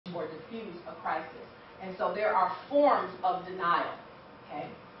defuse a crisis. And so there are forms of denial. Okay?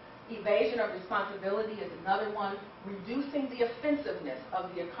 Evasion of responsibility is another one. Reducing the offensiveness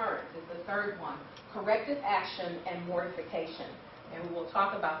of the occurrence is the third one. Corrective action and mortification. And we will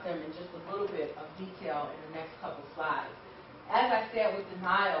talk about them in just a little bit of detail in the next couple slides. As I said with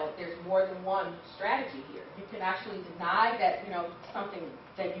denial, there's more than one strategy here. You can actually deny that, something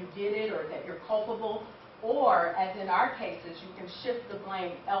that you did it or that you're culpable, or, as in our cases, you can shift the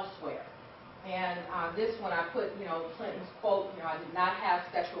blame elsewhere. And this one I put, Clinton's quote, I did not have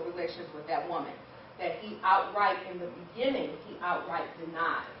sexual relations with that woman. That he outright, in the beginning, he outright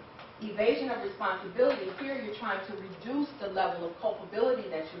denied. Evasion of responsibility, here you're trying to reduce the level of culpability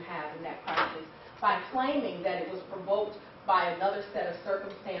that you have in that crisis by claiming that it was provoked by another set of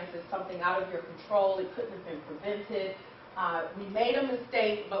circumstances, something out of your control, it couldn't have been prevented. We made a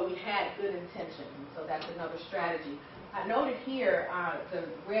mistake, but we had good intentions, and so that's another strategy. I noted here the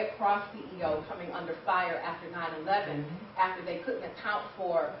Red Cross CEO coming under fire after 9/11, after they couldn't account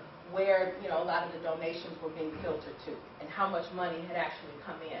for where a lot of the donations were being filtered to and how much money had actually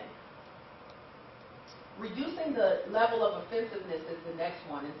come in. Reducing the level of offensiveness is the next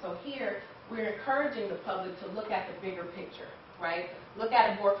one, and so here we're encouraging the public to look at the bigger picture, right? Look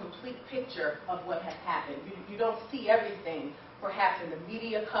at a more complete picture of what has happened. You don't see everything, perhaps in the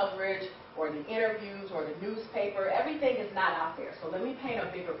media coverage or the interviews or the newspaper. Everything is not out there. So let me paint a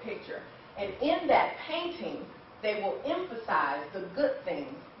bigger picture. And in that painting, they will emphasize the good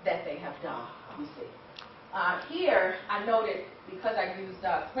things that they have done, you see. Here, I noted, because I used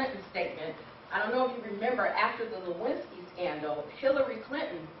Clinton's statement, I don't know if you remember, after the Lewinsky scandal, Hillary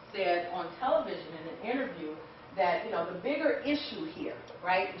Clinton said on television in an interview that, the bigger issue here,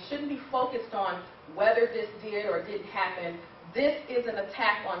 right, it shouldn't be focused on whether this did or didn't happen. This is an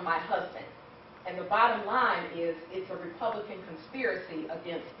attack on my husband. And the bottom line is it's a Republican conspiracy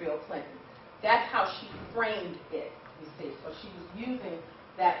against Bill Clinton. That's how she framed it, you see. So she was using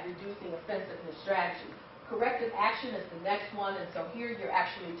that reducing offensiveness strategy. Corrective action is the next one, and so here you're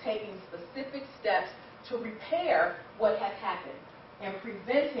actually taking specific steps to repair what has happened and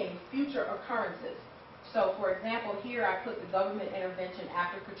preventing future occurrences. So, for example, here I put the government intervention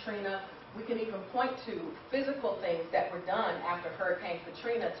after Katrina. We can even point to physical things that were done after Hurricane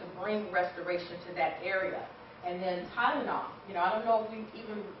Katrina to bring restoration to that area. And then Tylenol. I don't know if you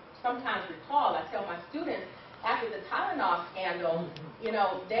even sometimes recall, I tell my students, after the Tylenol scandal,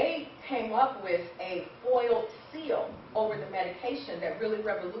 they came up with a foil seal over the medication that really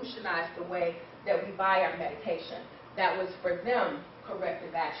revolutionized the way that we buy our medication. That was, for them,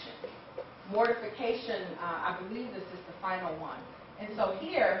 corrective action. Mortification, I believe this is the final one. And so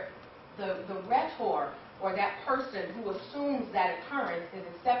here, the rhetor, or that person who assumes that occurrence, is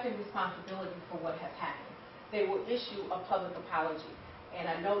accepting responsibility for what has happened. They will issue a public apology. And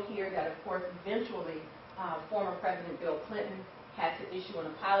I note here that, of course, eventually, former President Bill Clinton had to issue an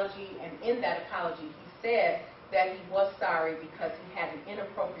apology, and in that apology he said that he was sorry because he had an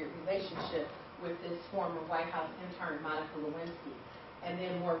inappropriate relationship with this former White House intern, Monica Lewinsky. And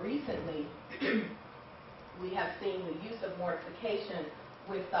then more recently, we have seen the use of mortification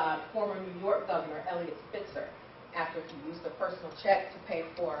with former New York Governor Eliot Spitzer after he used a personal check to pay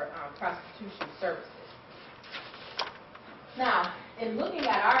for prostitution services. Now, in looking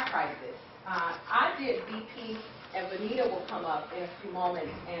at our crisis, I did BP, and Benita will come up in a few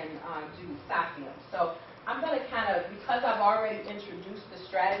moments and do Safium. So I'm going to because I've already introduced the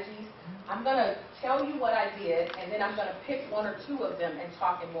strategies, I'm going to tell you what I did, and then I'm going to pick one or two of them and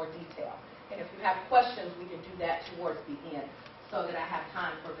talk in more detail. And if you have questions, we can do that towards the end so that I have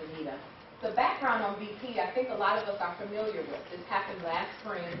time for Benita. The background on BP, I think a lot of us are familiar with. This happened last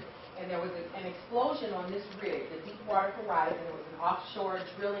spring, and there was an explosion on this rig, the Deepwater Horizon. It was an offshore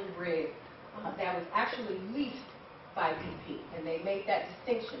drilling rig that was actually leased by BP, and they made that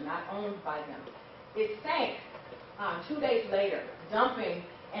distinction, not owned by them. It sank 2 days later, dumping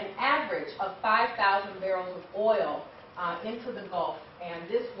an average of 5,000 barrels of oil into the Gulf, and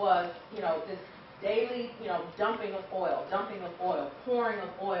this was, this daily, dumping of oil, pouring of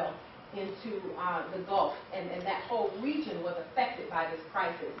oil into the Gulf, and that whole region was affected by this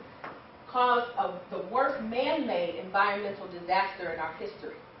crisis. Caused the worst man-made environmental disaster in our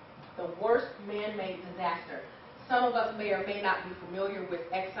history. The worst man-made disaster. Some of us may or may not be familiar with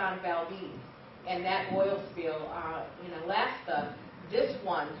Exxon Valdez and that oil spill in Alaska. This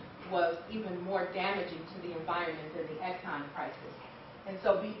one was even more damaging to the environment than the Exxon crisis. And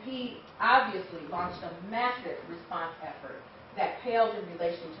so BP obviously launched a massive response effort that paled in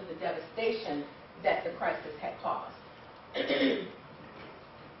relation to the devastation that the crisis had caused.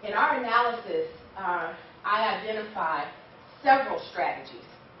 In our analysis, I identified several strategies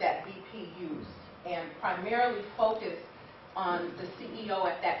that BP used, and primarily focused on the CEO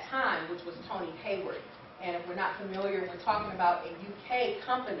at that time, which was Tony Hayward. And if we're not familiar, we're talking about a UK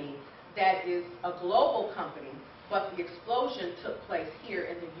company that is a global company, but the explosion took place here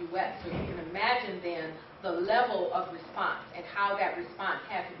in the U.S. So you can imagine then the level of response and how that response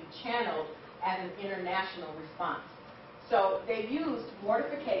had to be channeled as an international response. So they used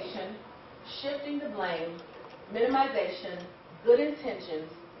mortification, shifting the blame, minimization, good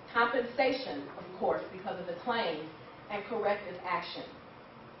intentions, compensation, of course, because of the claims, and corrective action.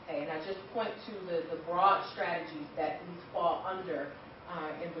 Okay, and I just point to the broad strategies that these fall under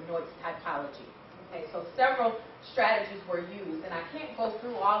in Benoit's typology. Okay, so several strategies were used, and I can't go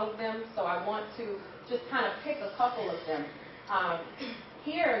through all of them, so I want to just kind of pick a couple of them.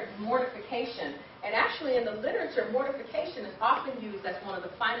 Here, mortification, and actually in the literature, mortification is often used as one of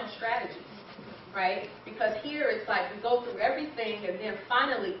the final strategies, right? Because here it's like we go through everything, and then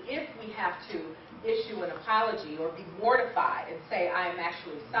finally, if we have to issue an apology or be mortified and say, I am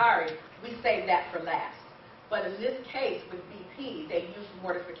actually sorry, we save that for last. But in this case, with BP, they used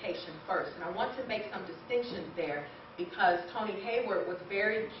mortification first. And I want to make some distinctions there because Tony Hayward was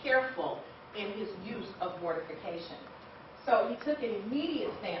very careful in his use of mortification. So he took an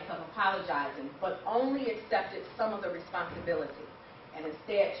immediate stance of apologizing, but only accepted some of the responsibility, and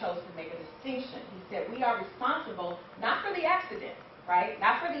instead chose to make a distinction. He said, we are responsible not for the accident, right?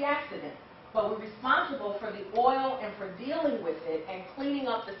 Not for the accident, but we're responsible for the oil and for dealing with it and cleaning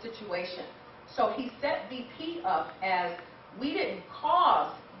up the situation. So he set BP up as, we didn't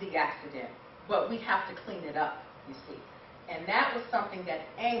cause the accident, but we have to clean it up, you see. And that was something that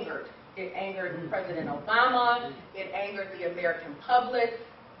angered. It angered President Obama. It angered the American public.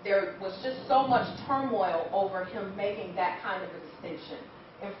 There was just so much turmoil over him making that kind of a distinction.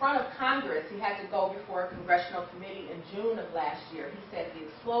 In front of Congress, he had to go before a congressional committee in June of last year. He said the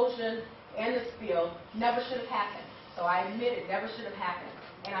explosion and the spill never should have happened. So I admit it never should have happened.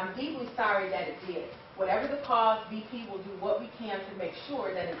 And I'm deeply sorry that it did. Whatever the cause, BP will do what we can to make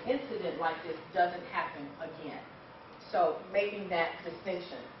sure that an incident like this doesn't happen again. So making that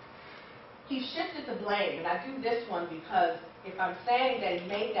distinction. He shifted the blame, and I do this one because if I'm saying that he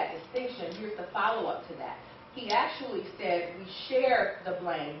made that distinction, here's the follow-up to that. He actually said we shared the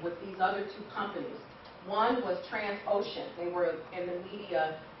blame with these other two companies. One was Transocean. They were in the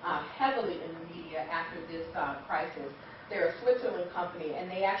media, heavily in the media after this crisis. They're a Switzerland company,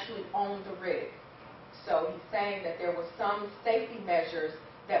 and they actually owned the rig. So he's saying that there were some safety measures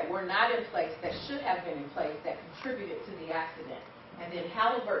that were not in place, that should have been in place, that contributed to the accident. And then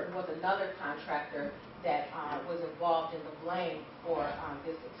Halliburton was another contractor that was involved in the blame for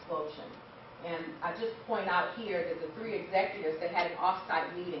this explosion. And I just point out here that the three executives, they had an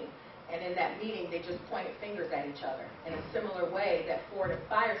off-site meeting. And in that meeting, they just pointed fingers at each other in a similar way that Ford and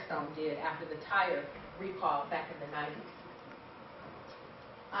Firestone did after the tire recall back in the 90s.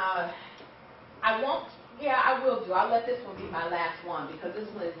 I will do. I'll let this one be my last one because this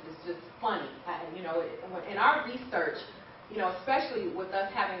one is just funny. In our research, especially with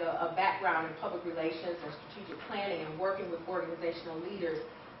us having a background in public relations and strategic planning and working with organizational leaders,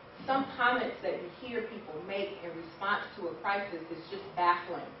 some comments that you hear people make in response to a crisis is just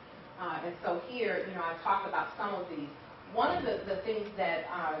baffling. And so here, I talk about some of these. One of the things that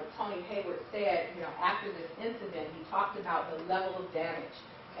Tony Hayward said, after this incident, he talked about the level of damage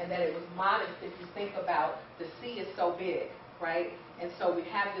and that it was modest if you think about the sea is so big, right? And so we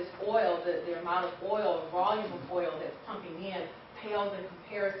have this oil, the amount of oil, the volume of oil that's pumping in pales in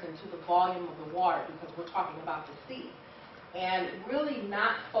comparison to the volume of the water because we're talking about the sea. And really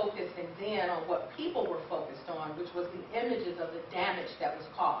not focusing then on what people were focused on, which was the images of the damage that was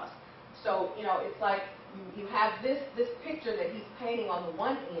caused. So, it's like you have this picture that he's painting on the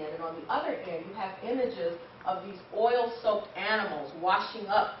one end, and on the other end you have images of these oil-soaked animals washing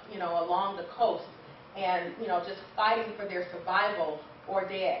up, along the coast and, just fighting for their survival or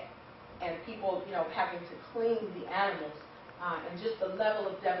dead. And people, having to clean the animals and just the level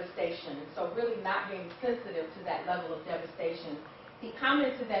of devastation. And so really not being sensitive to that level of devastation. He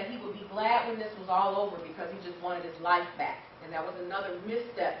commented that he would be glad when this was all over because he just wanted his life back. And that was another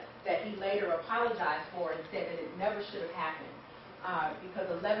misstep that he later apologized for and said that it never should have happened because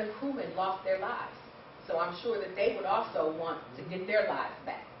 11 crewmen lost their lives. So I'm sure that they would also want to get their lives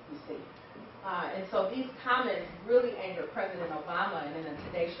back, you see. And so these comments really angered President Obama, and in a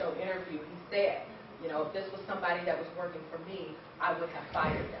Today Show interview, he said, if this was somebody that was working for me, I would have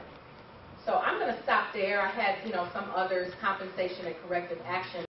fired them. So I'm going to stop there. I had, some others, compensation and corrective action.